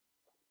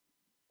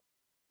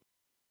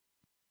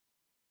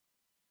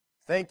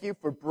Thank you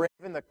for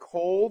braving the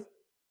cold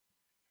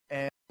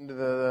and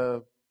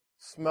the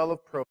smell of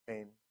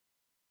propane.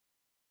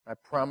 I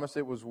promise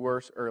it was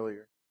worse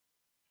earlier,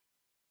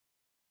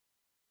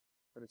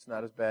 but it's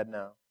not as bad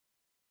now.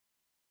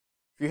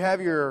 If you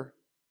have your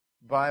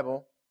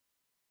Bible,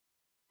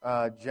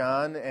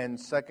 John and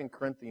 2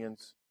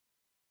 Corinthians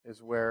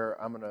is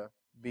where I'm going to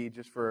be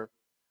just for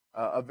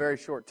a very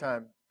short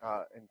time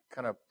and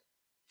kind of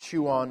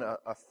chew on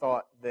a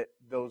thought that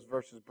those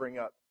verses bring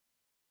up.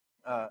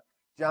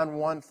 John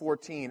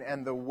 1:14,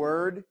 and the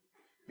Word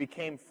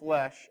became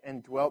flesh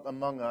and dwelt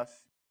among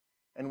us,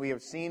 and we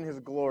have seen His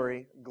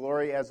glory,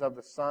 glory as of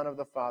the Son of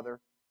the Father,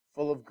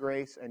 full of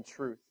grace and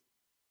truth.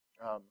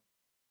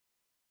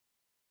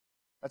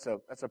 That's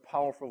a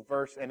powerful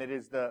verse, and it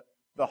is the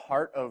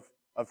heart of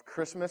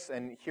Christmas.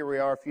 And here we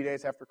are, a few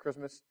days after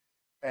Christmas,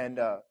 and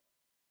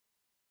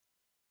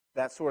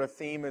that sort of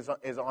theme is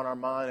on our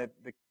mind.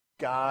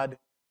 God,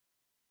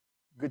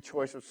 good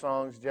choice of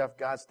songs, Jeff.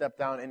 God stepped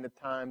down into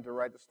time to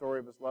write the story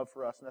of His love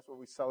for us, and that's what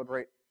we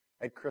celebrate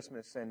at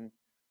Christmas. And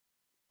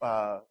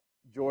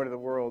joy to the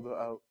world,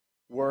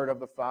 Word of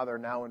the Father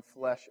now in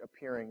flesh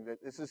appearing.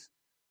 That this is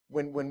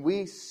when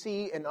we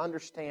see and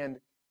understand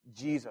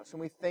Jesus,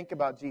 when we think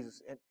about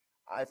Jesus, and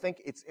I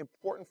think it's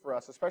important for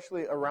us,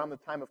 especially around the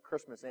time of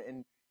Christmas.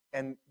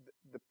 And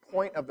the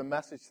point of the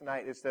message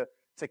tonight is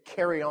to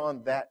carry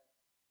on that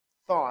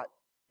thought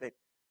that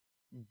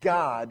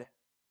God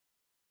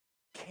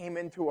came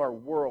into our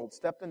world,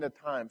 stepped into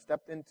time,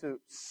 stepped into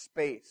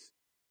space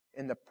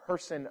in the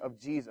person of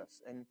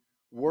Jesus. And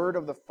Word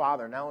of the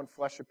Father, now in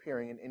flesh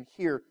appearing. And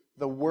here,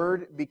 the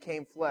Word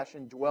became flesh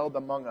and dwelled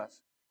among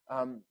us.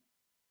 And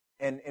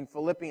in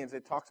Philippians,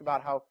 it talks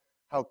about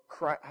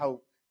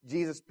how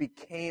Jesus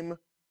became,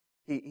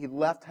 he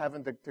left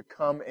heaven to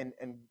come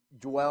and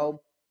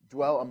dwell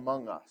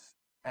among us.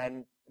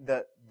 And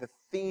the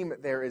theme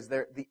there is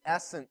the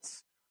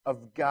essence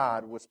of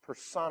God was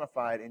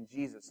personified in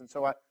Jesus. And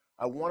so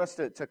I want us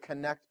to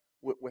connect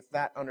with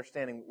that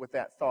understanding, with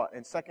that thought.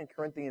 And 2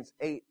 Corinthians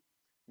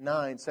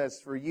 8:9 says,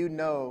 "For you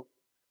know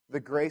the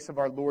grace of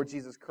our Lord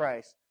Jesus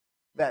Christ,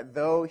 that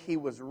though He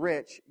was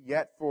rich,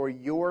 yet for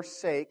your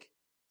sake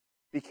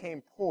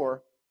became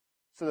poor,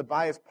 so that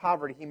by His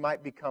poverty He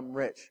might become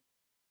rich."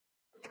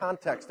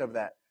 Context of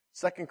that.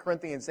 2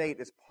 Corinthians 8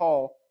 is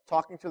Paul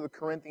talking to the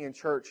Corinthian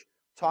church,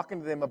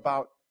 talking to them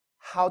about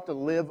how to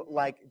live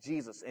like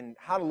Jesus. And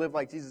how to live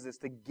like Jesus is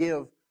to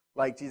give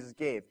like Jesus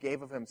gave.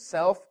 Gave of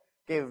Himself,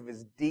 gave of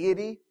His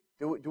deity.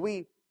 Do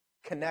we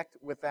connect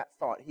with that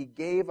thought? He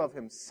gave of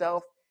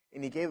Himself,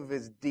 and He gave of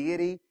His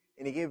deity,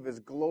 and He gave of His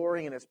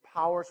glory and His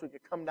power so He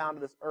could come down to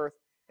this earth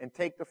and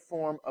take the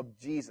form of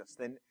Jesus.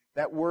 Then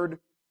that word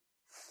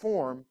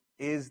form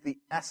is the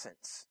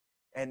essence.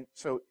 And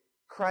so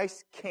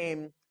Christ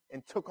came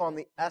and took on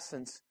the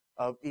essence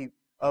of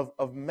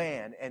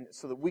man, and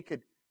so that we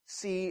could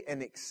see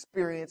and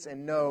experience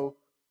and know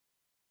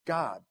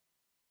God.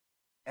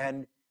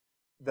 And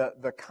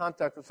the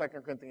context of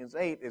 2 Corinthians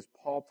 8 is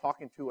Paul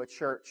talking to a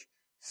church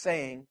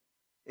saying,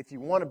 if you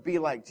want to be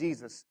like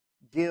Jesus,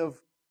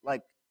 give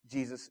like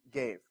Jesus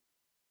gave.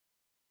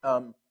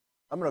 I'm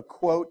going to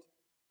quote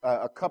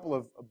a couple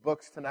of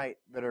books tonight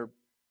that are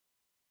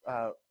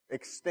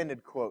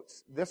extended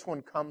quotes. This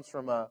one comes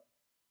from a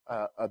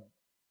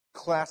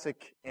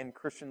classic in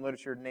Christian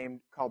literature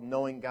called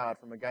Knowing God,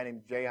 from a guy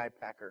named J.I.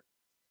 Packer.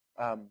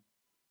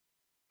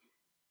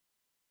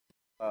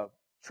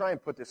 Try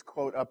and put this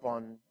quote up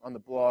on the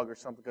blog or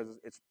something, because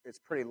it's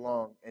pretty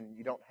long and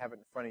you don't have it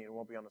in front of you. It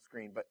won't be on the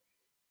screen. But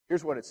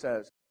here's what it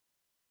says.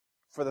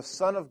 For the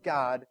Son of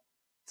God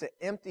to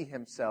empty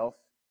Himself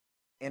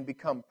and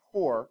become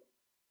poor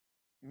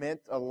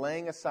meant a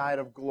laying aside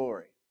of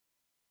glory.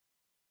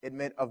 It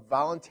meant a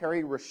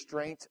voluntary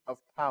restraint of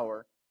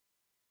power,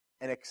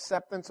 an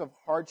acceptance of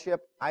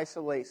hardship,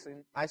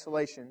 isolation,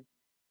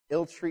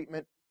 ill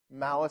treatment,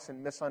 malice,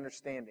 and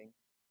misunderstanding.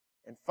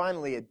 And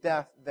finally, a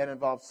death that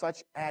involved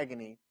such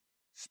agony,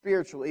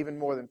 spiritual even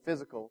more than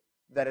physical,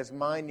 that his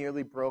mind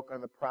nearly broke on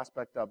the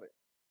prospect of it.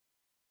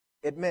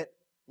 It meant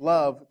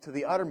love to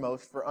the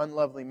uttermost for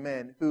unlovely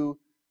men who,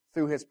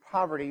 through his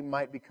poverty,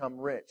 might become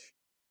rich.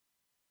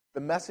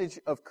 The message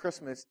of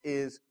Christmas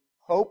is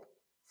hope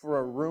for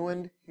a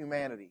ruined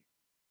humanity.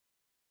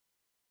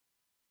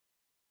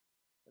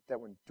 Let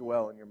that one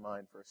dwell in your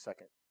mind for a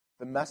second.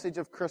 The message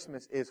of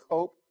Christmas is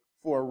hope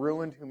for a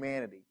ruined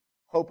humanity.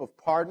 Hope of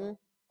pardon,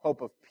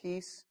 hope of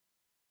peace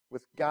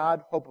with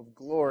God, hope of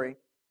glory,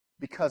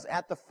 because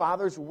at the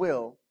Father's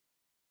will,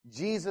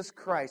 Jesus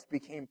Christ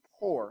became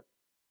poor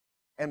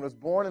and was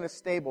born in a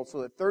stable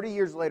so that 30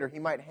 years later He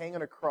might hang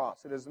on a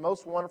cross. It is the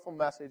most wonderful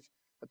message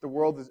that the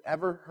world has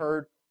ever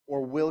heard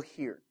or will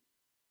hear.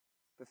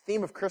 The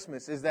theme of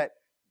Christmas is that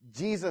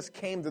Jesus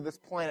came to this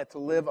planet to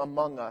live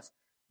among us.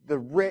 The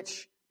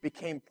rich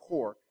became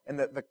poor. And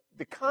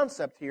the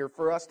concept here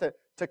for us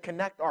to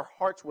connect our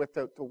hearts with,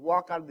 to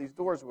walk out of these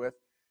doors with,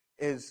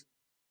 is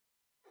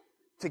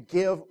to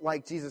give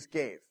like Jesus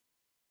gave.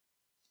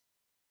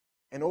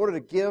 In order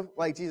to give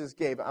like Jesus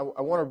gave, I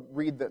want to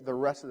read the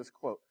rest of this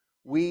quote.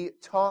 We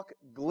talk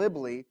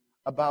glibly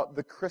about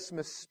the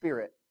Christmas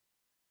spirit,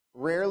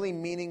 rarely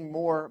meaning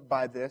more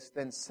by this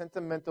than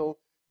sentimental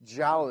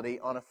jollity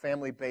on a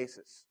family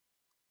basis.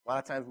 A lot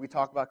of times we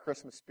talk about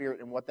Christmas spirit,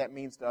 and what that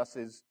means to us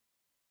is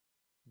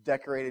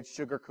decorated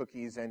sugar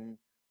cookies and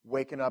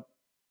waking up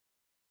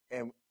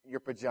in your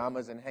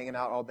pajamas and hanging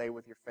out all day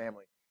with your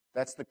family.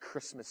 That's the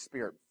Christmas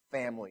spirit,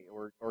 family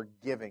or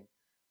giving.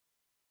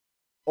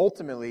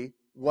 Ultimately,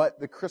 what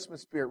the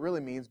Christmas spirit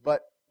really means,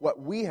 but what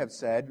we have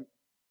said,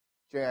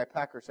 J.I.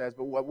 Packer says,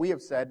 but what we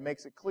have said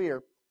makes it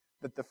clear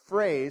that the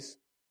phrase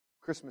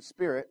Christmas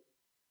spirit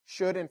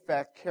should in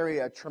fact carry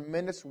a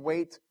tremendous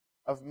weight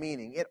of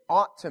meaning. It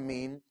ought to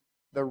mean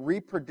the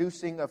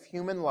reproducing of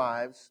human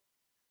lives,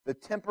 the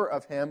temper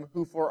of him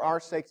who for our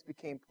sakes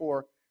became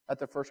poor at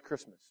the first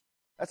Christmas.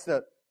 That's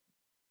the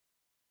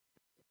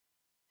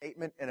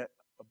statement and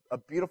a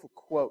beautiful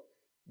quote.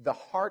 The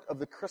heart of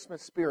the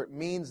Christmas spirit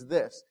means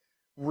this: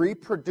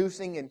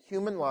 reproducing in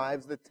human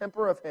lives the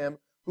temper of him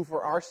who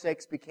for our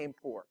sakes became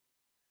poor.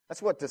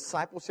 That's what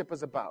discipleship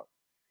is about.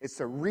 It's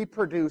to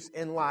reproduce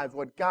in lives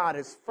what God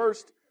has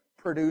first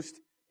produced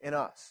in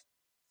us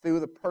through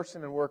the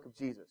person and work of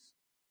Jesus.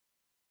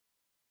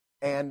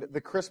 And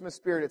the Christmas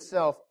spirit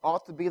itself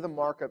ought to be the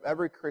mark of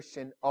every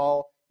Christian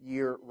all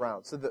year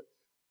round. So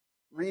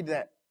read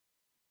that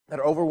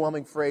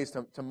overwhelming phrase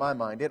to my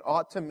mind. It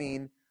ought to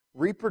mean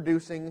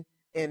reproducing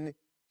in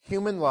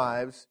human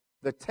lives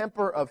the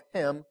temper of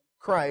him,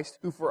 Christ,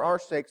 who for our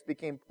sakes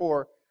became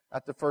poor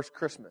at the first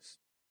Christmas.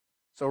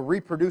 So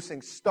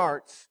reproducing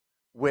starts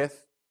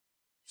with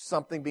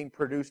something being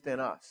produced in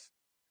us.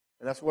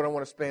 And that's what I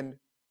want to spend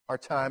our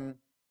time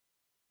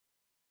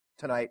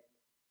tonight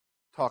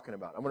talking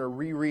about. I'm going to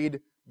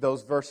reread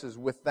those verses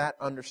with that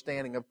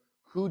understanding of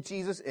who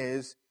Jesus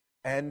is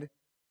and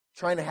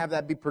trying to have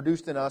that be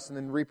produced in us and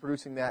then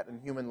reproducing that in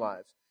human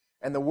lives.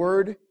 And the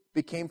Word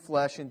became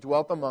flesh and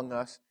dwelt among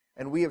us,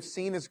 and we have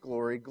seen His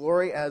glory,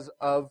 glory as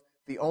of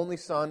the only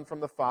Son from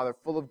the Father,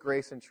 full of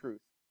grace and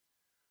truth.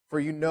 For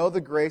you know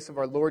the grace of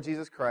our Lord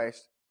Jesus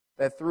Christ,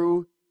 that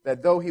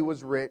though He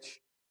was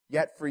rich,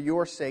 yet for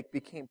your sake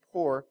became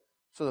poor,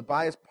 so that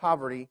by His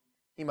poverty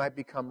He might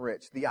become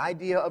rich. The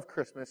idea of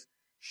Christmas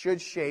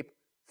should shape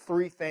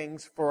three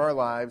things for our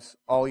lives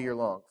all year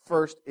long.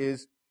 First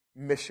is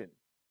mission.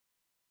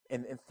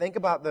 And think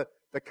about the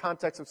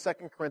context of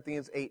 2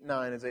 Corinthians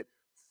 8:9 is that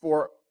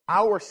for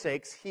our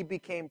sakes He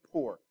became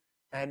poor.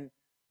 And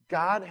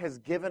God has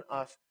given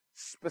us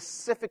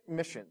specific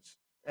missions.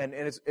 And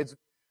it's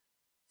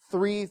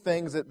three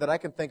things that I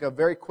can think of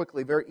very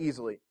quickly, very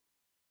easily.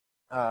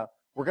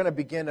 We're going to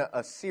begin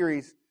a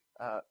series.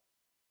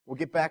 We'll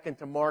get back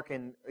into Mark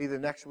in either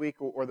next week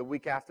or the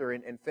week after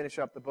and finish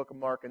up the book of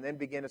Mark and then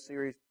begin a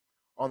series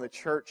on the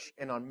church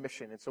and on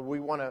mission. And so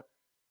we want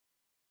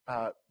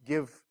to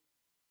give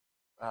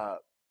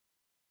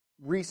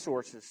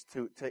resources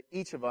to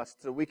each of us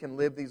so we can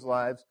live these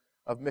lives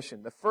of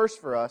mission. The first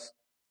for us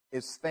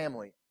is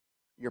family.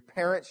 Your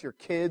parents, your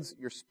kids,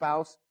 your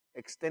spouse,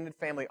 extended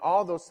family,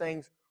 all those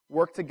things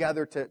work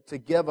together to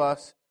give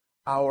us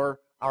our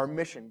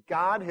mission.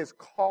 God has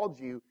called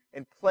you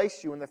and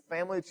placed you in the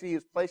family that He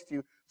has placed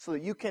you so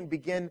that you can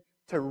begin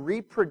to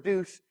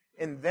reproduce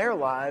in their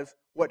lives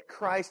what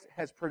Christ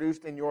has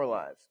produced in your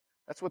lives.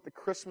 That's what the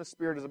Christmas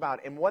spirit is about.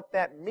 And what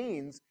that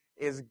means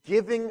is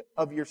giving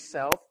of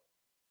yourself.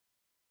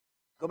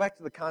 Go back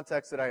to the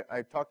context that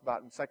I talked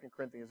about in 2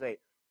 Corinthians 8.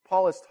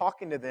 Paul is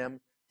talking to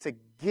them to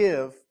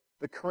give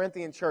the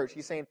Corinthian church.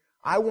 He's saying,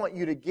 I want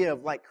you to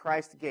give like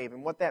Christ gave.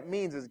 And what that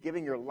means is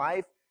giving your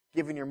life,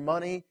 giving your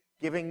money,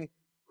 giving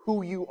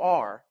who you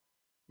are,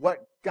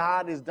 what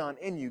God has done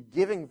in you,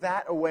 giving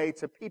that away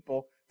to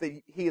people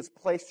that He has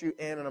placed you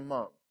in and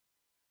among.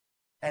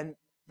 And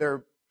there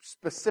are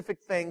specific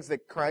things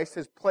that Christ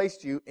has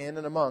placed you in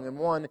and among. And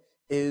one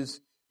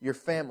is your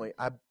family.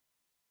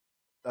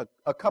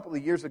 A couple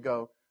of years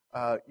ago,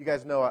 you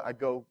guys know I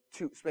go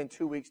spend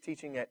 2 weeks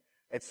teaching at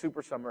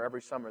Super Summer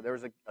every summer. There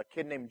was a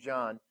kid named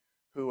John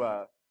who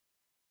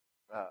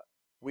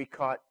we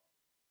caught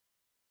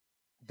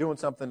doing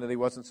something that he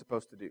wasn't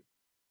supposed to do.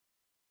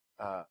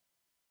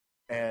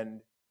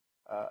 And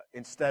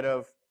instead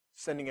of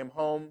sending him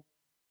home,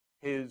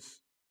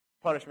 his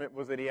punishment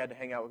was that he had to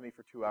hang out with me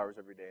for 2 hours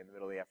every day in the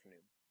middle of the afternoon.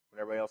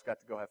 When everybody else got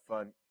to go have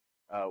fun,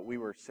 we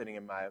were sitting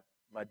in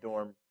my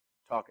dorm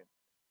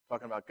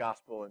talking about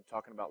gospel and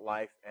talking about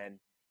life. And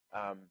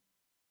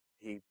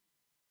he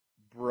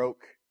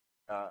broke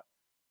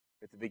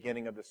at the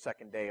beginning of the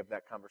second day of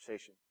that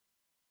conversation.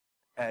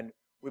 And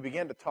we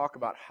began to talk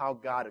about how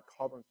God had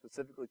called him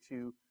specifically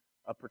to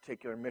a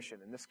particular mission.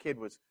 And this kid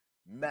was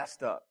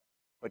messed up,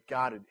 but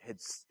God had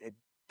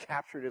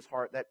captured his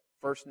heart that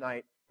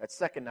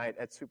second night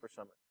at Super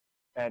Summer.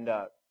 And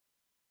so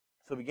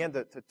we began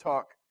to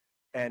talk,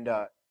 and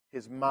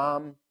his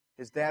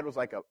dad was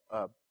like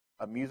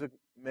a music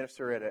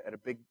minister at a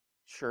big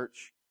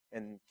church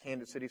in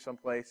Kansas City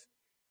someplace,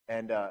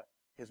 and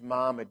his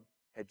mom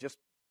had just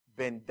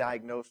been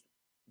diagnosed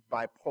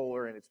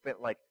bipolar, and it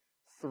spent like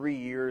 3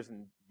 years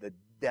in the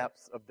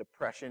depths of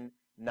depression,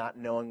 not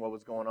knowing what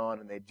was going on,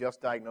 and they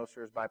just diagnosed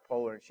her as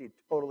bipolar, and she had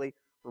totally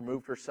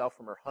removed herself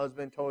from her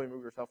husband, totally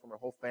removed herself from her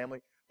whole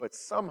family, but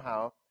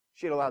somehow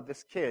she had allowed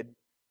this kid,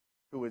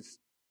 who was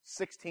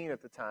 16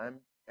 at the time,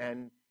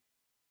 and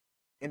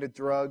into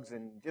drugs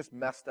and just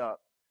messed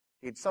up.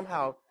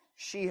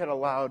 She had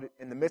allowed,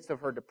 in the midst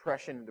of her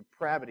depression and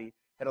depravity,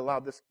 had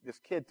allowed this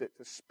kid to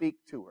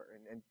speak to her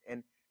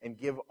and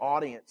give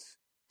audience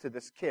to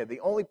this kid. The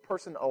only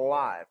person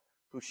alive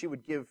who she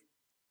would give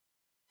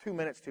 2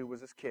 minutes to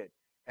was this kid.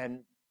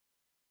 And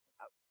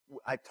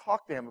I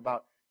talked to him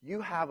about,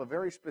 you have a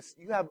voice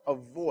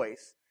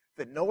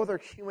that no other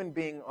human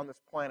being on this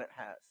planet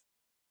has.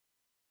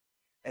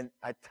 And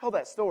I tell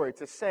that story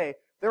to say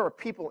there are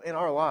people in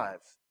our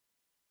lives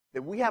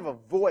that we have a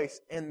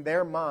voice in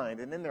their mind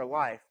and in their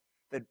life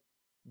that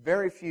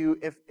very few,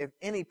 if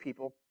any,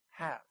 people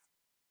have.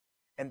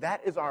 And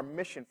that is our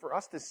mission, for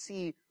us to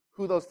see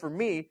who those. For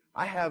me,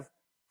 I have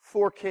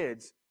 4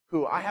 kids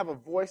who I have a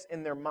voice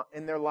in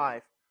their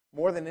life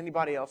more than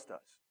anybody else does.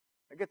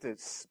 I get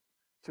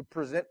to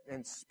present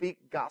and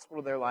speak gospel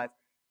to their life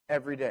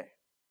every day.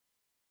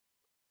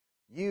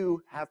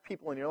 You have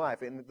people in your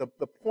life, and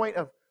the point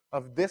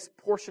of this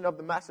portion of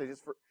the message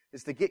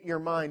is to get your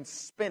mind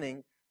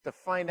spinning, to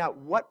find out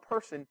what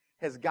person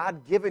has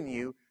God given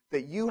you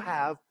that you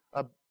have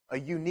a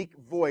unique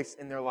voice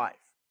in their life.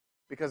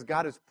 Because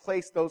God has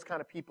placed those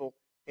kind of people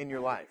in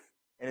your life.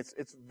 And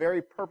it's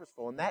very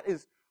purposeful. And that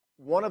is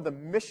one of the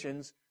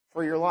missions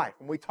for your life.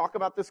 When we talk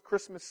about this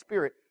Christmas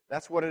spirit,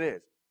 that's what it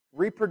is.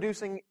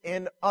 Reproducing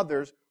in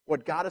others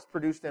what God has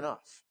produced in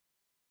us.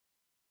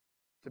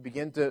 To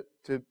begin to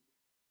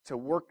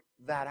work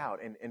that out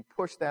and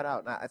push that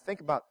out. And I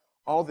think about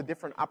all the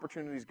different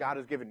opportunities God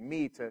has given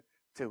me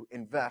to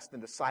invest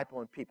and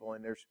disciple in people.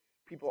 And there's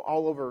people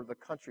all over the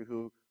country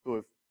who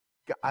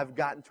I've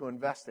gotten to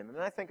invest in. And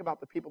then I think about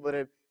the people that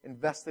have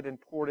invested and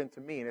poured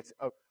into me. And it's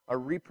a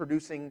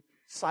reproducing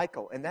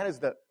cycle. And that is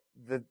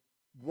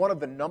one of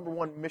the number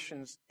one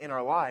missions in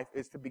our life,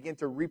 is to begin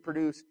to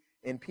reproduce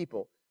in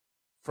people.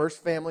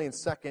 First, family, and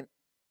second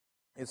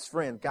is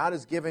friends. God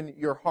has given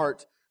your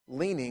heart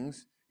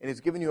leanings, and has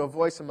given you a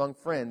voice among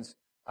friends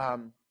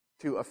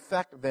to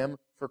affect them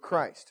for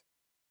Christ.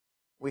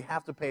 We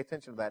have to pay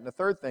attention to that. And the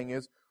third thing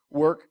is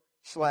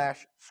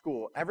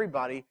work/school.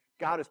 Everybody,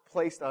 God has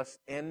placed us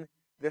in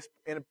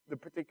the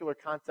particular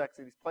context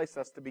that He's placed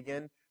us to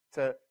begin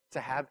to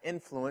have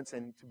influence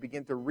and to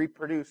begin to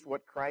reproduce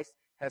what Christ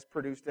has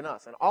produced in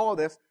us. And all of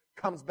this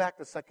comes back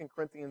to 2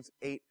 Corinthians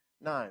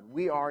 8:9.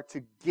 We are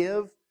to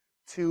give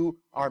to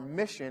our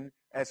mission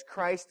as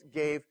Christ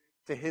gave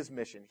to His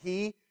mission.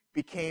 He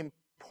became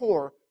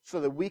poor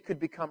so that we could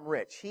become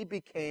rich. He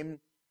became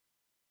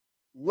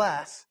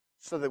less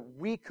so that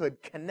we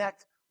could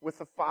connect with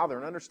the Father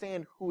and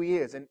understand who He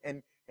is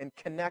and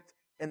connect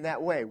in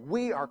that way.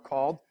 We are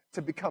called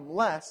to become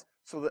less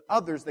so that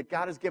others that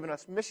God has given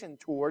us mission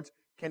towards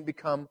can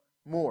become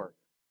more.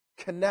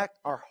 Connect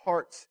our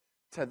hearts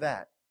to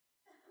that.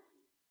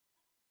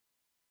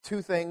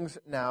 2 things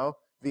now.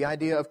 The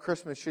idea of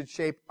Christmas should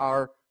shape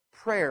our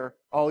prayer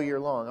all year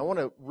long. I want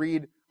to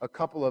read a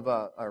couple of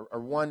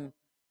one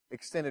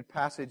extended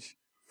passage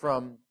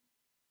from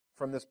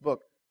this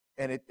book,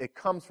 and it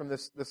comes from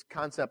this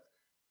concept.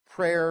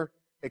 Prayer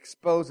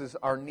exposes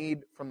our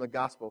need from the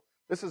gospel.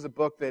 This is a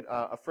book that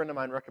a friend of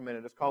mine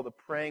recommended. It's called The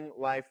Praying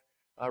Life,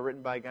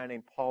 written by a guy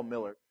named Paul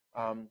Miller.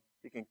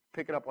 You can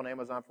pick it up on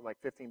Amazon for like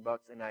 $15,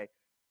 and I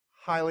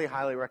highly,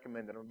 highly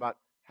recommend it. I'm about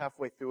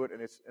halfway through it,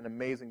 and it's an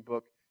amazing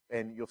book,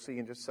 and you'll see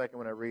in just a second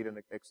when I read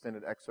an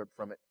extended excerpt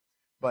from it.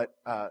 But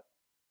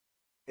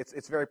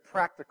it's very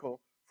practical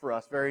for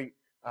us, very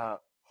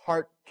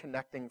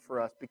heart-connecting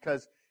for us,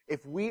 because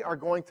if we are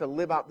going to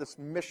live out this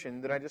mission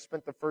that I just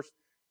spent the first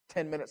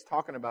 10 minutes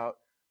talking about,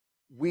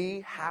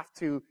 we have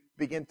to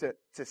begin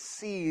to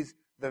seize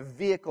the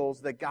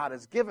vehicles that God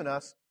has given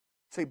us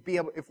to be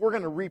able. If we're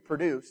going to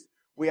reproduce,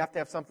 we have to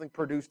have something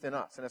produced in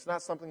us. And it's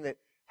not something that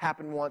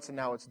happened once and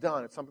now it's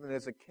done. It's something that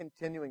is a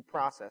continuing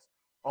process,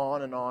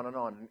 on and on and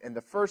on. And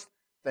the first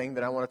thing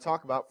that I want to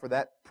talk about for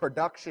that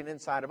production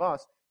inside of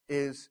us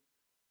is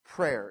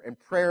prayer. And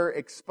prayer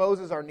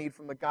exposes our need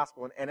from the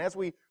gospel. And as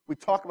we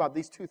talk about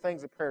these 2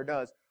 things that prayer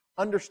does,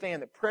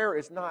 understand that prayer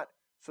is not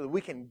so that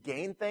we can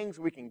gain things,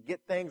 we can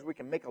get things, we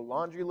can make a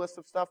laundry list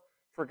of stuff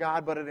for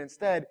God, but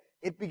instead,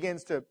 it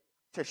begins to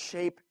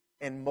shape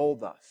and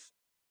mold us.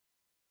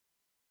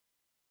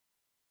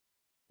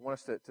 I want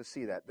us to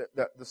see that.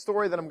 The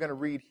story that I'm going to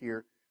read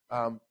here,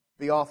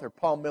 the author,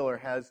 Paul Miller,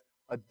 has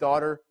a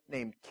daughter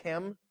named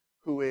Kim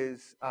who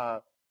is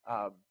a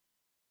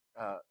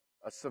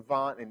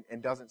savant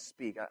and doesn't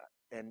speak.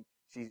 And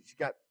she's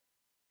got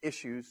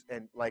issues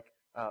and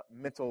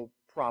mental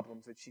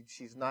problems that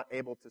she's not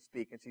able to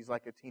speak, and she's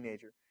like a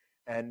teenager.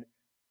 And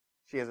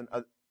she has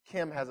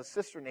Kim has a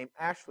sister named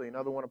Ashley,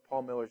 another one of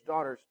Paul Miller's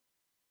daughters,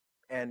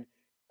 and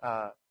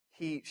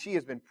she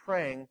has been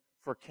praying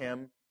for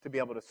Kim to be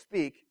able to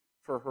speak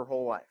for her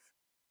whole life.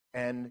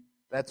 And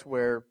that's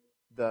where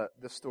the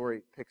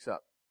story picks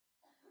up.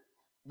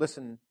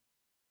 Listen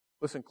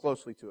Listen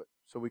closely to it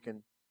so we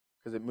can,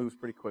 because it moves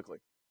pretty quickly.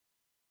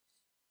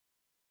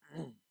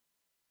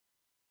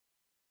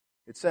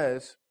 It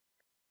says,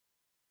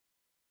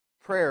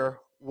 prayer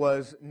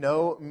was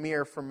no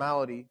mere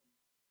formality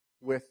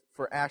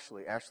for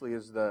Ashley. Ashley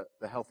is the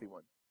healthy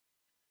one.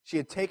 She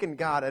had taken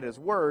God at His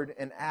word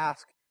and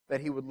asked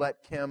that He would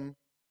let Kim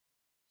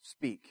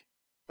speak.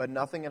 But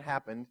nothing had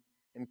happened,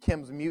 and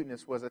Kim's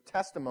muteness was a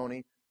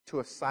testimony to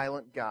a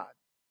silent God.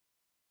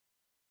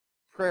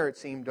 Prayer, it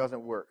seemed,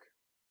 doesn't work.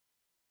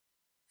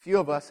 Few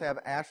of us have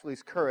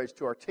Ashley's courage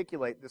to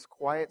articulate this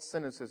quiet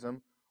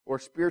cynicism or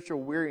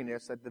spiritual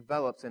weariness that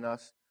develops in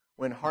us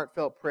when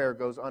heartfelt prayer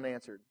goes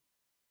unanswered.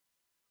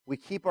 We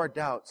keep our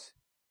doubts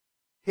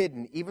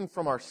hidden even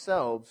from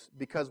ourselves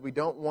because we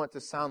don't want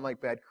to sound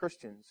like bad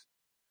Christians.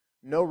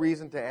 No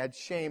reason to add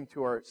shame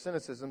to our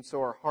cynicism, so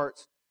our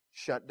hearts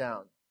shut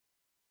down.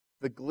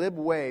 The glib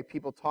way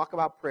people talk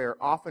about prayer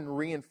often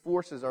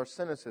reinforces our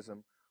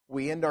cynicism.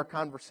 We end our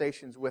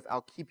conversations with,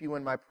 "I'll keep you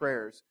in my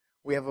prayers."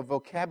 We have a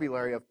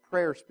vocabulary of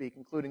prayer speak,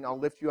 including, "I'll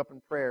lift you up in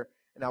prayer,"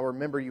 and "I'll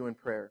remember you in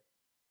prayer."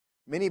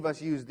 Many of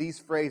us use these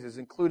phrases,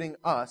 including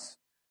us,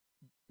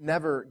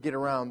 never get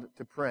around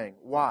to praying.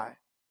 Why?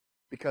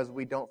 Because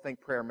we don't think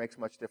prayer makes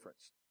much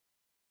difference.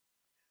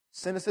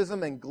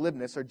 Cynicism and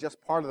glibness are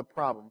just part of the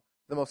problem.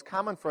 The most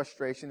common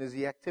frustration is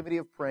the activity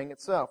of praying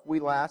itself. We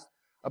last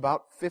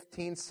about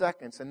 15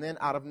 seconds, and then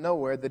out of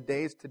nowhere, the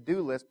day's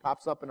to-do list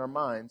pops up in our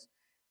minds,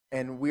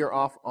 and we are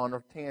off on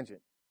a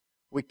tangent.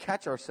 We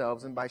catch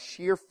ourselves, and by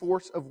sheer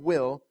force of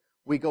will,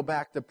 we go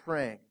back to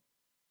praying.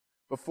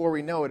 Before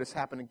we know it, it's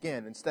happened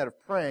again. Instead of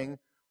praying,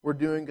 we're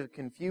doing a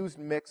confused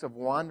mix of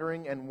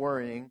wandering and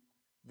worrying.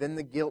 Then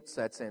the guilt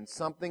sets in.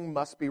 Something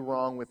must be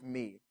wrong with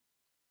me.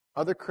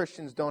 Other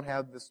Christians don't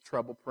have this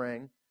trouble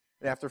praying.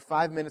 And after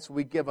 5 minutes,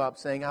 we give up,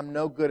 saying, "I'm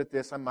no good at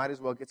this. I might as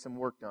well get some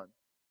work done."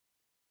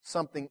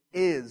 Something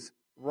is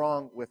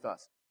wrong with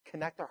us.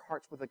 Connect our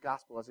hearts with the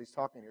gospel as he's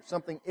talking here.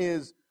 Something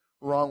is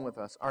wrong with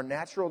us. Our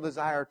natural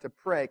desire to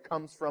pray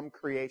comes from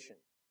creation.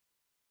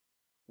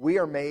 We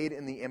are made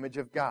in the image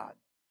of God.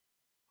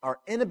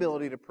 Our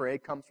inability to pray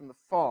comes from the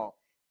fall.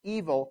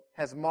 Evil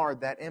has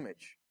marred that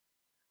image.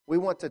 We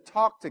want to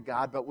talk to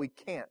God, but we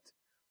can't.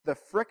 The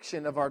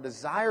friction of our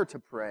desire to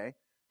pray,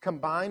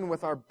 combined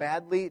with our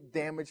badly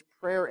damaged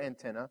prayer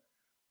antenna,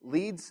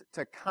 leads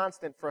to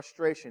constant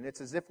frustration.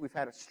 It's as if we've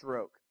had a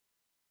stroke.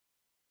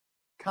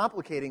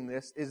 Complicating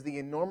this is the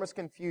enormous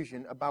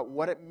confusion about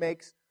what it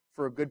makes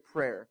for a good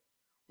prayer.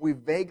 We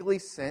vaguely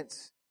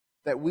sense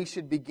that we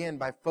should begin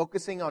by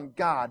focusing on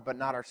God, but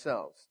not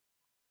ourselves.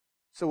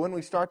 So when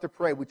we start to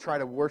pray, we try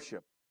to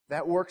worship.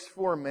 That works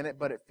for a minute,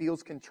 but it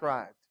feels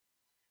contrived.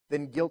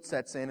 Then guilt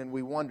sets in and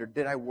we wonder,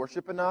 did I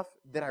worship enough?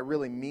 Did I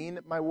really mean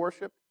my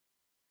worship?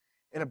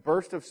 In a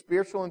burst of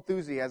spiritual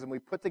enthusiasm, we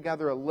put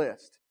together a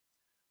list.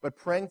 But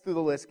praying through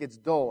the list gets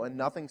dull and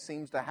nothing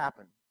seems to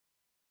happen.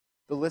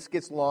 The list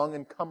gets long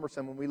and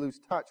cumbersome and we lose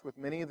touch with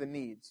many of the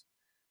needs.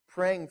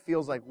 Praying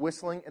feels like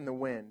whistling in the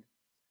wind.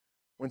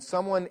 When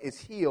someone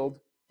is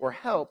healed or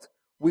helped,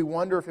 we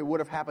wonder if it would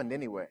have happened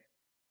anyway.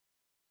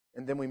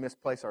 And then we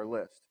misplace our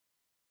list.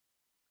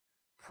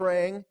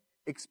 Praying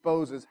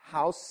exposes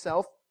how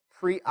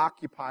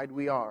self-preoccupied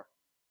we are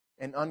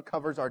and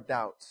uncovers our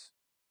doubts.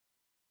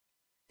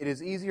 It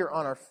is easier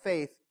on our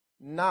faith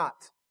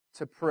not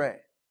to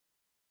pray.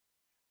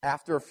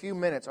 After a few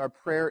minutes, our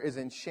prayer is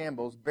in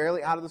shambles,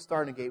 barely out of the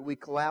starting gate. We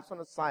collapse on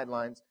the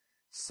sidelines,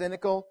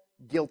 cynical,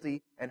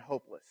 guilty, and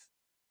hopeless.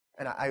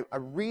 And I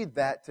read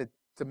that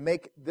to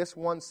make this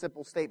one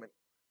simple statement.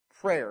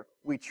 Prayer.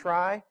 We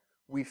try,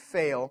 we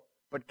fail,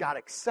 but God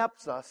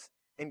accepts us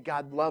and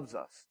God loves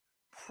us.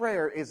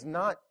 Prayer is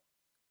not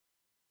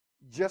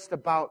just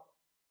about,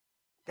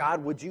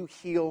 God, would you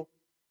heal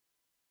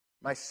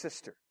my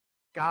sister?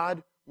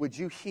 God, would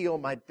you heal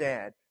my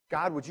dad?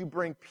 God, would you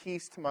bring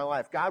peace to my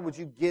life? God, would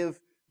you give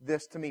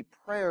this to me?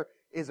 Prayer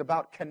is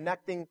about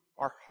connecting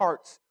our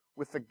hearts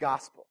with the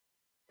gospel.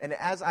 And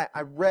as I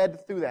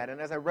read through that, and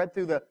as I read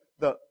through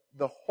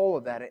the whole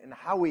of that, and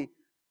how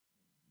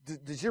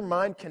does your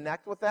mind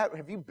connect with that?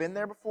 Have you been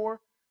there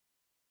before?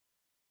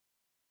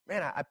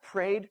 Man, I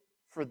prayed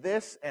for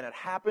this, and it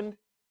happened,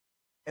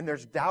 and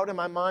there's doubt in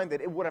my mind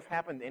that it would have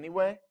happened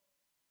anyway.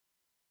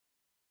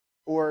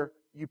 Or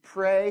you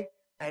pray,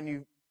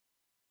 and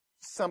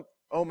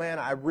oh man,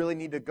 I really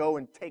need to go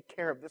and take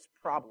care of this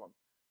problem.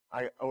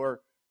 I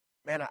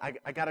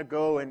got to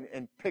go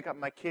and pick up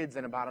my kids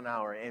in about an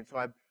hour, and so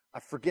I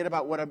forget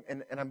about what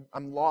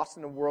I'm lost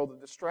in a world of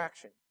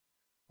distraction.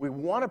 We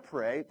want to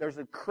pray. There's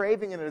a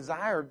craving and a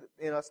desire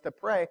in us to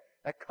pray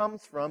that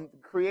comes from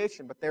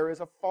creation, but there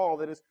is a fall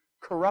that has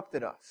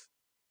corrupted us.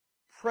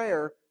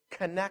 Prayer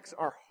connects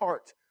our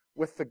heart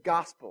with the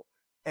gospel,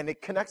 and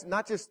it connects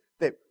not just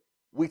that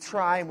we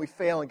try and we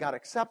fail and God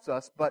accepts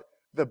us, but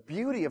the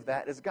beauty of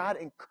that is God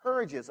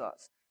encourages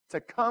us to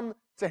come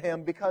to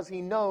Him because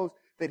He knows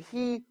that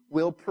He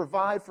will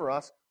provide for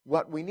us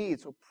what we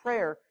need. So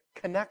prayer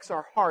connects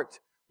our heart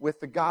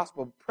with the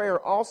gospel. Prayer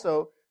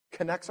also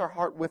connects our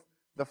heart with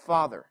the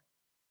Father.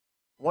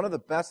 One of the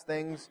best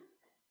things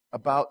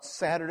about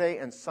Saturday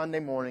and Sunday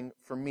morning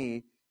for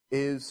me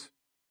is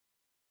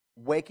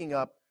waking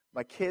up.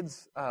 My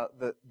kids,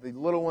 the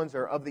little ones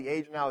are of the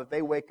age now that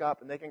they wake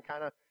up and they can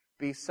kind of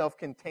be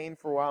self-contained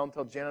for a while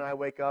until Jen and I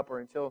wake up or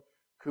until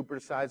Cooper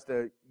decides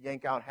to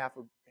yank out half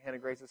of Hannah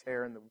Grace's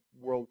hair and the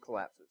world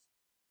collapses.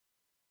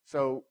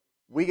 So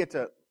Jen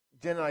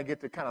and I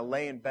get to kind of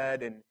lay in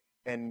bed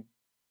and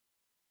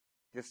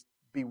just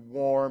be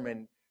warm.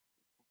 And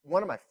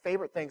one of my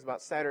favorite things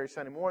about Saturday,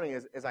 Sunday morning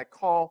is I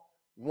call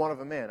one of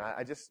them in.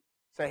 I just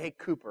say, hey,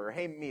 Cooper, or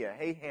hey, Mia,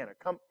 hey, Hannah,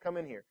 come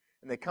in here.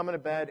 And they come into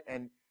bed,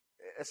 and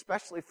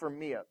especially for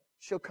Mia,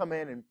 she'll come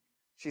in, and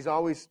she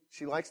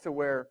likes to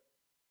wear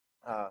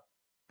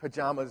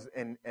pajamas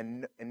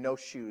and no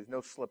shoes,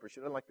 no slippers.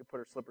 She doesn't like to put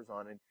her slippers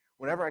on. And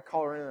whenever I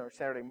call her in on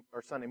Saturday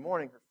or Sunday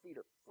morning, her feet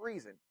are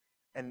freezing.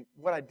 And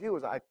what I do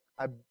is I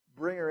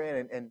bring her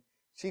in, and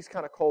she's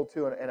kind of cold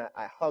too, and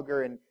I hug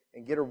her and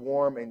get her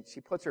warm, and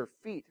she puts her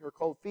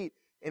cold feet,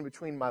 in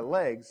between my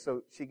legs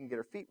so she can get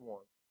her feet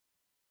warm.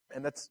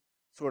 And that's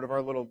sort of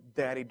our little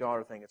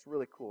daddy-daughter thing. It's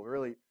really cool,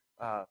 really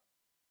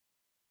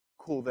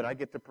cool that I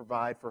get to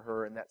provide for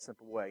her in that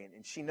simple way.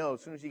 And she knows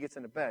as soon as she gets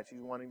into bed,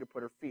 she's wanting to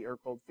put her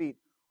cold feet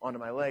onto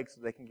my legs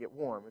so they can get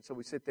warm. And so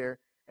we sit there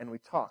and we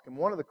talk. And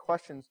one of the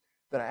questions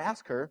that I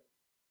ask her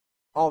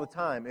all the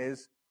time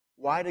is,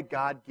 why did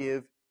God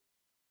give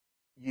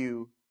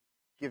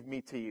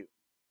me to you?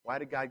 Why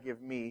did God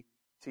give me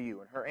to you?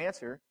 And her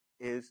answer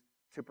is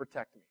to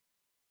protect me.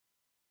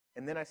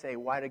 And then I say,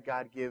 why did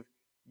God give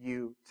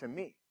you to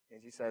me?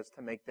 And she says,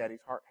 to make Daddy's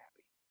heart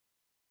happy.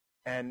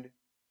 And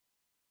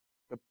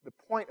the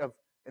point of,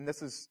 and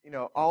this is,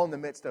 all in the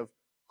midst of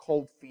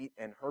cold feet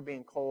and her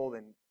being cold,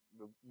 and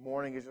the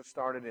morning has just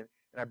started, and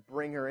I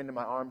bring her into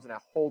my arms and I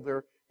hold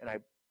her,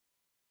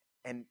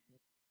 and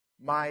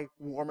my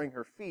warming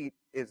her feet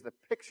is the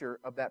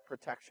picture of that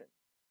protection.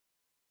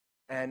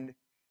 And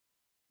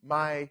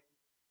my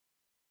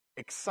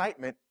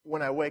excitement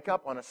when I wake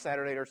up on a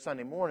Saturday or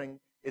Sunday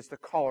morning is to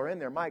call her in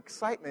there. My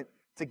excitement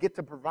to get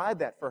to provide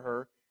that for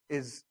her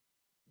is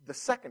the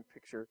second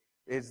picture,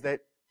 is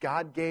that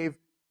God gave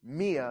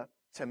Mia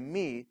to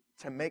me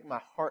to make my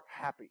heart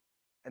happy.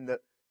 And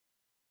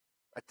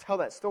I tell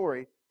that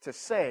story to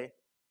say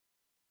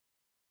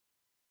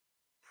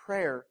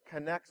prayer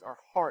connects our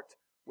heart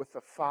with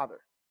the Father.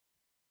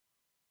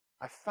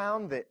 I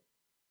found that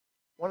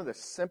one of the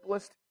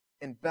simplest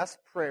and best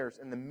prayers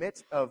in the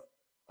midst of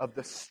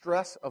the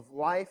stress of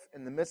life,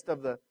 in the midst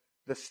of the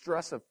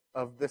stress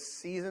of this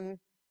season,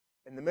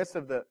 in the midst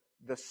of the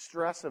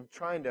stress of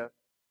trying to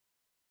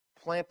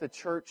plant the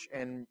church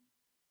and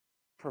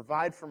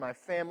provide for my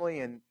family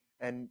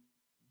and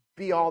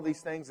be all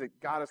these things that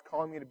God is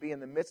calling me to be, in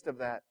the midst of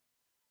that,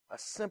 a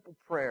simple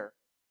prayer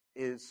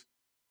is,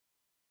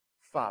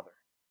 Father.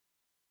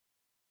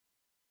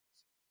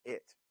 It's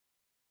it.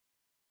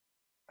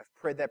 I've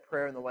prayed that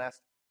prayer in the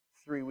last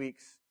 3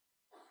 weeks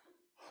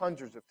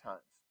hundreds of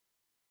times.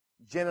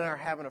 Jen and I are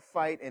having a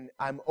fight, and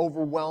I'm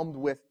overwhelmed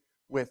with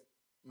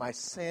my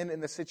sin in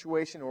the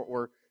situation,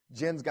 or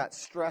Jen's got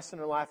stress in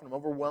her life, and I'm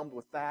overwhelmed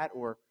with that,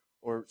 or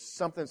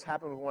something's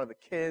happened with one of the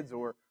kids,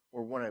 or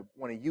one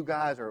of you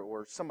guys,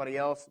 or somebody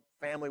else,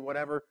 family,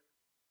 whatever.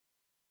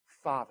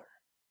 Father.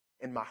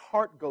 And my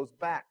heart goes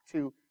back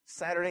to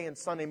Saturday and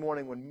Sunday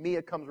morning when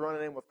Mia comes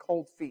running in with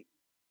cold feet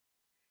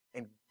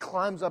and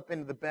climbs up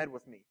into the bed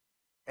with me.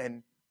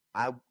 And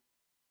I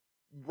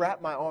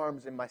wrap my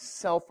arms and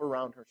myself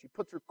around her. She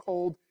puts her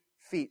cold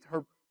feet,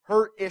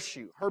 her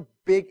issue, her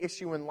big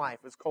issue in life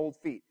is cold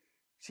feet.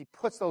 She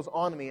puts those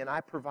on me, and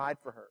I provide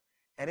for her.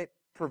 And it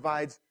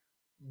provides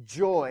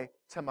joy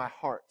to my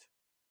heart.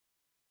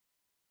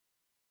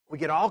 We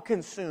get all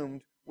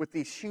consumed with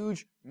these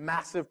huge,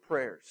 massive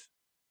prayers.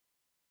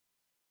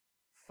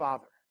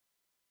 Father.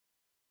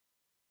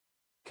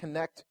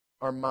 Connect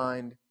our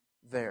mind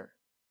there.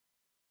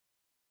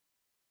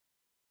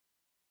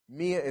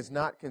 Mia is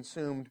not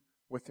consumed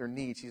with her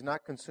needs. She's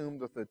not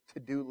consumed with a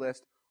to-do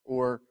list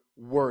or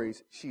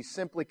worries. She's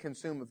simply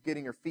consumed with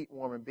getting her feet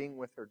warm and being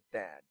with her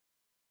dad.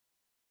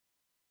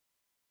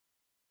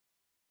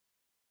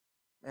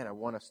 Man, I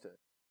want us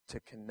to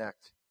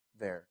connect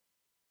there.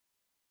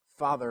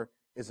 Father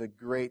is a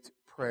great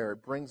prayer.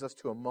 It brings us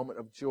to a moment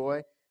of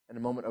joy and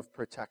a moment of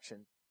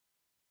protection,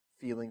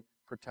 feeling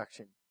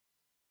protection.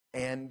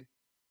 And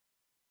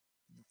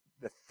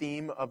the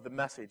theme of the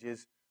message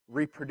is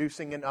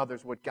reproducing in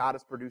others what God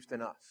has produced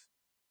in us.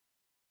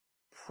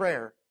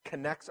 Prayer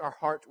connects our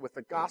heart with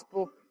the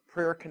gospel.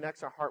 Prayer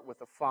connects our heart with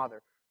the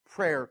Father.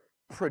 Prayer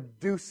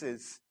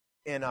produces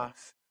in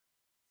us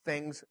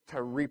things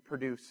to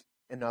reproduce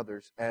in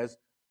others, as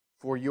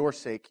for your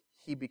sake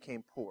he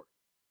became poor.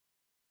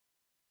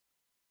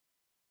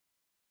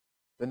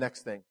 The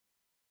next thing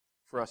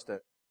for us to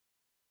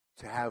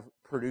have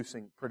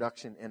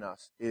production in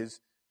us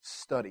is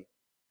study.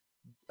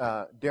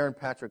 Darren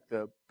Patrick,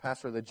 the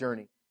pastor of The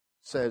Journey,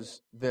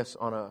 says this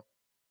on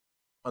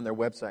their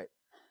website.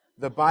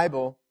 The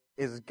Bible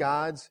is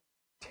God's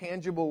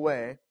tangible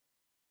way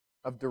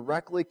of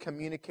directly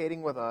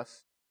communicating with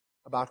us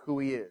about who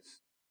He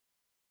is.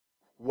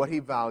 what He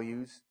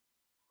values,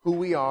 who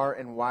we are,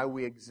 and why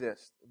we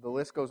exist. The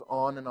list goes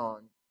on and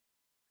on.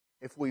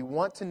 If we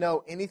want to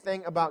know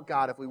anything about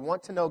God, if we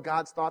want to know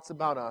God's thoughts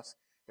about us,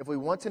 if we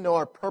want to know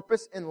our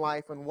purpose in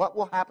life and what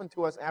will happen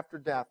to us after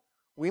death,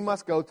 we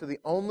must go to the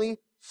only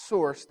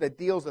source that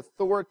deals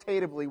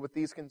authoritatively with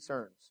these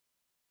concerns.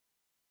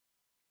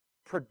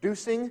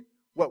 Producing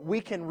what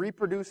we can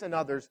reproduce in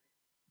others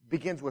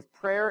begins with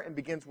prayer and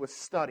begins with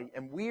study.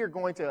 And we are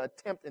going to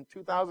attempt in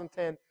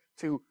 2010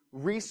 to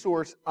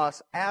resource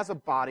us as a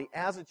body,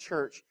 as a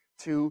church,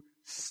 to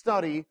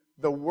study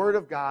the Word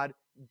of God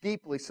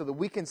deeply so that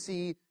we can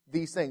see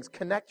these things.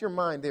 Connect your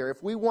mind there.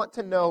 If we want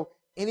to know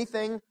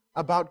anything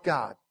about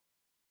God,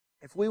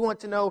 if we want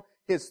to know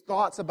His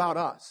thoughts about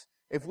us,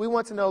 if we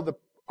want to know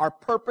our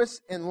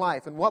purpose in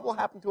life and what will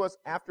happen to us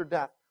after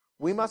death,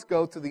 we must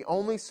go to the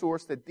only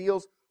source that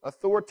deals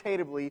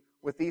authoritatively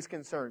with these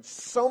concerns.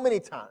 So many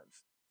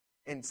times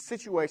in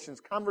situations,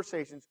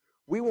 conversations,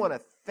 we want to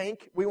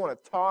think, we want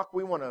to talk,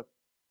 we want to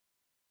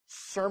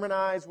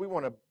sermonize, we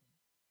want to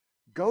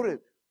go to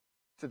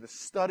the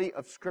study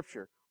of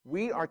Scripture.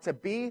 We are to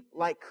be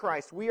like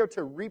Christ. We are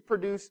to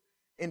reproduce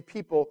in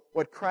people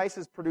what Christ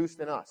has produced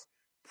in us.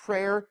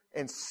 Prayer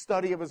and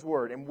study of His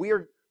Word. And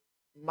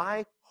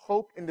my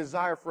hope and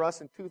desire for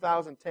us in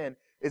 2010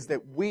 is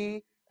that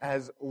we,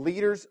 as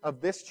leaders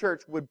of this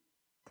church, would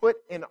put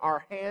in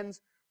our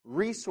hands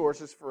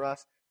resources for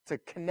us to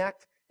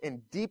connect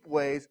in deep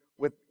ways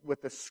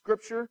with the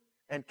Scripture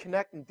and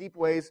connect in deep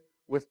ways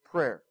with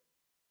prayer.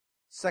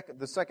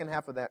 The second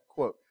half of that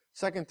quote,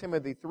 2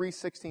 Timothy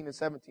 3:16 and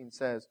 17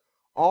 says,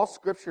 all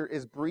Scripture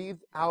is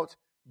breathed out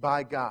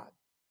by God.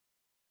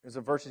 These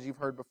are verses you've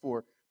heard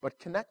before, but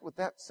connect with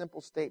that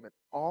simple statement.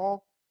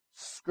 All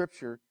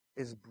Scripture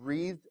is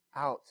breathed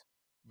out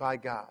by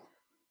God.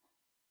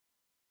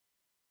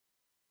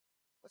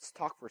 Let's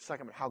talk for a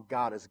second about how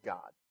God is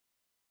God.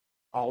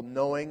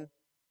 All-knowing,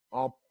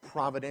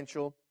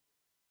 all-providential.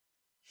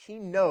 He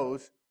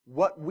knows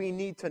what we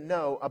need to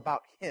know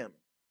about Him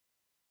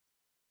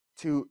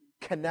to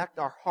connect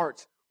our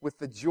hearts with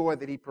the joy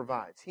that He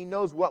provides. He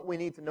knows what we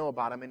need to know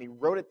about Him, and He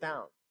wrote it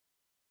down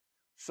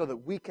so that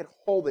we can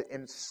hold it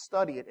and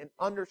study it and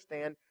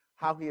understand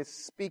how He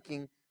is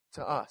speaking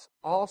to us.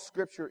 All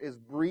Scripture is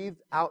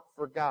breathed out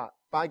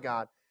by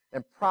God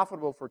and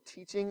profitable for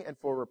teaching and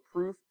for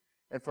reproof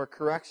and for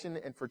correction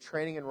and for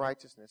training in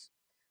righteousness,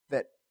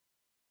 that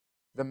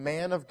the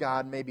man of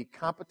God may be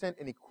competent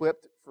and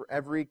equipped for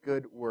every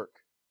good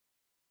work.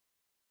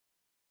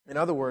 In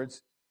other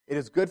words, it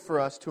is good for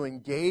us to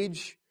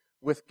engage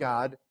with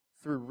God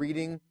through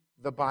reading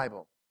the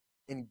Bible.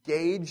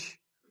 Engage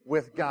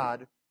with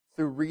God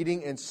through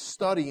reading and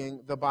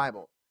studying the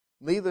Bible.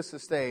 Needless to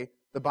say,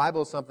 the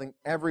Bible is something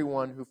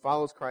everyone who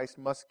follows Christ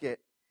must get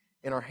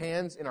in our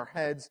hands, in our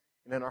heads,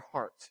 and in our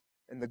hearts.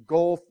 And the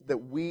goal that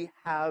we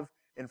have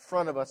in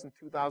front of us in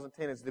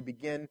 2010 is to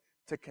begin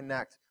to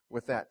connect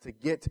with that, to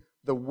get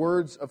the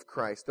words of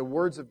Christ, the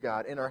words of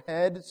God, in our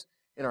heads,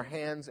 in our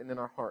hands, and in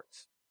our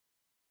hearts.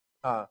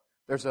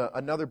 There's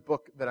another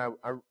book that I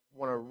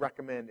want to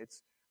recommend.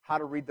 It's How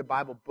to Read the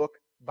Bible Book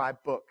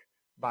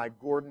by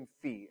Gordon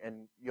Fee.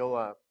 And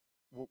you'll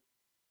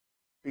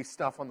be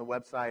stuff on the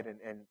website,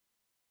 and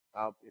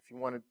if you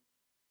want to,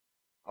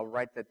 I'll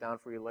write that down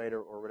for you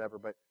later or whatever,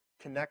 but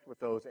connect with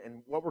those.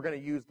 And what we're going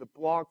to use the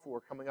blog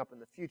for coming up in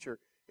the future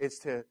is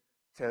to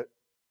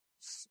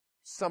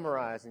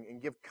summarize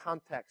and give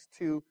context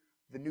to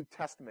the New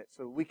Testament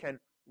so that we can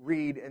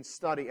read and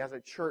study as a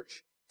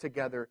church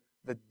together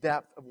the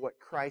depth of what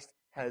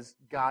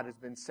God has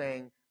been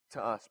saying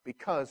to us.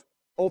 Because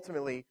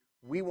ultimately,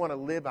 we want to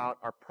live out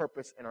our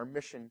purpose and our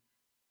mission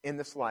in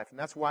this life. And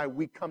that's why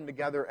we come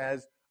together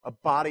as a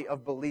body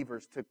of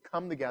believers, to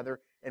come together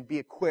and be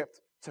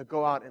equipped to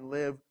go out and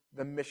live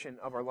the mission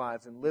of our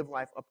lives and live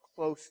life up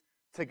close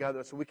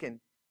together so we can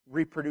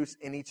reproduce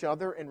in each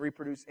other and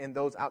reproduce in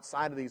those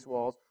outside of these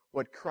walls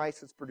what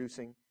Christ is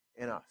producing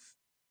in us.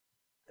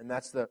 And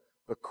that's the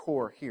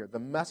core here. The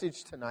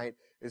message tonight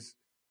is,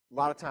 a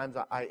lot of times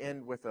I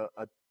end with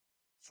a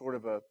sort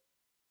of a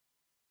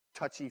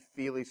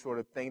touchy-feely sort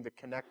of thing to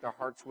connect our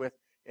hearts with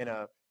in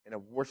a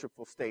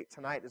worshipful state.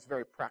 Tonight is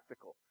very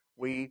practical.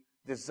 We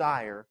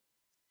desire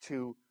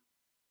to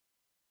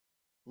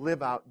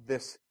live out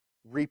this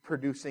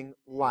reproducing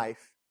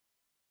life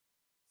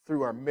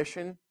through our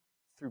mission,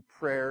 through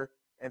prayer,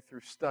 and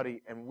through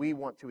study. And we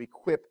want to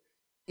equip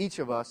each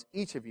of us,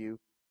 each of you,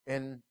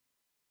 in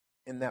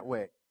that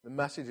way. The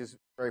message is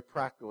very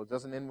practical. It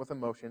doesn't end with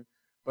emotion,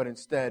 but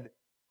instead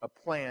a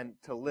plan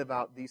to live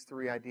out these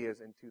three ideas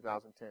in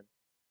 2010.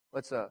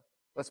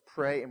 Let's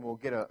pray, and we'll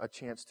get a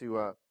chance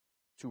to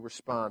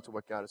respond to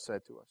what God has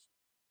said to us.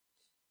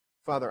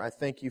 Father, I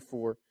thank you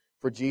for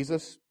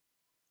Jesus.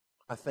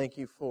 I thank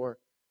you for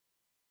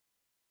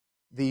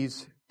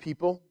these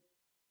people.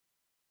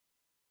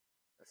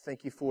 I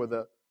thank you for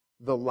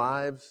the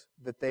lives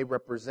that they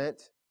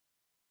represent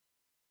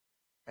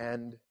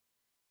and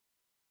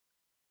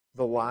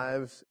the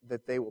lives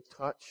that they will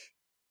touch,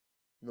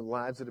 and the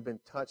lives that have been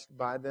touched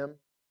by them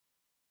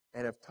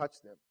and have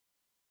touched them.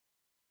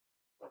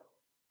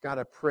 God,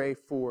 I pray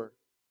for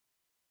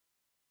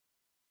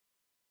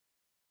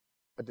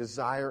a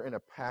desire and a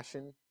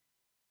passion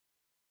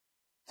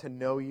to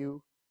know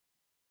you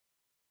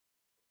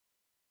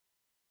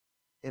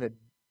in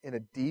a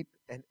deep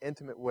and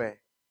intimate way.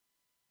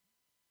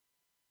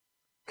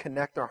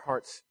 Connect our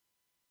hearts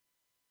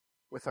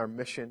with our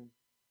mission,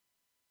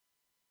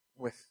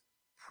 with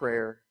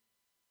prayer,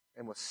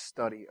 and with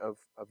study of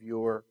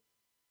your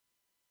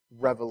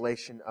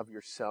revelation of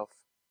yourself,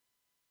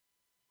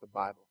 the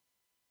Bible.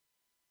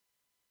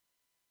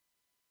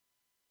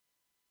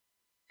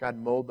 God,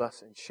 mold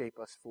us and shape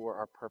us for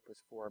our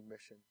purpose, for our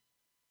mission.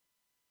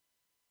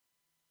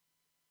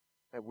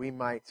 That we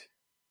might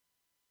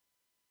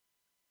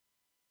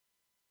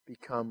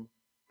become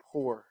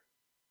poor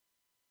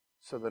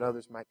so that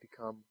others might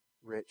become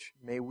rich.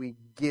 May we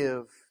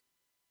give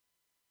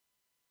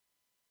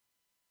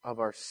of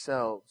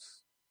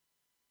ourselves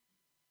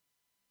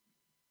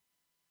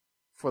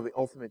for the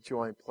ultimate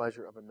joy and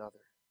pleasure of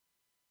another.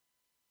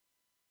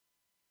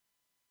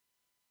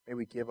 May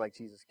we give like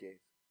Jesus gave.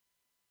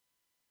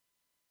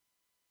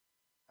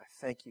 I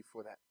thank you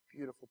for that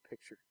beautiful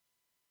picture.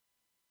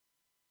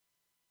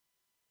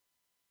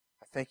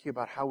 I thank you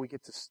about how we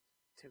get to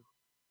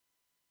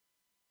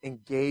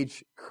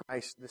engage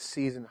Christ this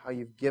season, how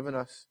you've given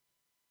us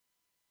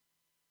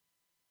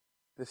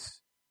these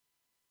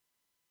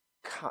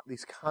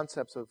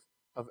concepts of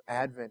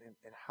Advent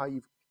and how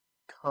you've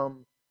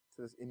come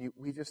to this. And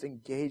we just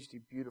engaged you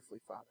beautifully,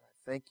 Father.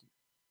 I thank you.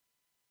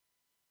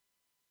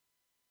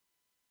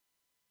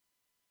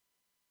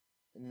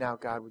 And now,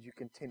 God, would you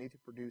continue to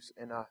produce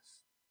in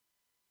us?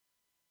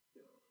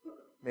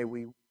 May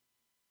we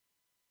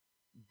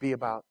be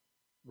about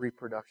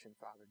reproduction,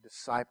 Father,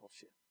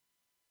 discipleship,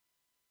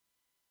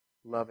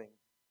 loving,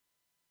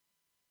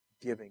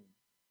 giving.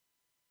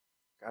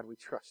 God, we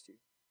trust you.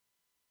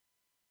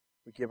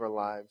 We give our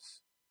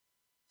lives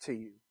to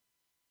you.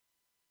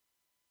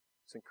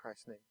 It's in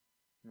Christ's name.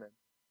 Amen.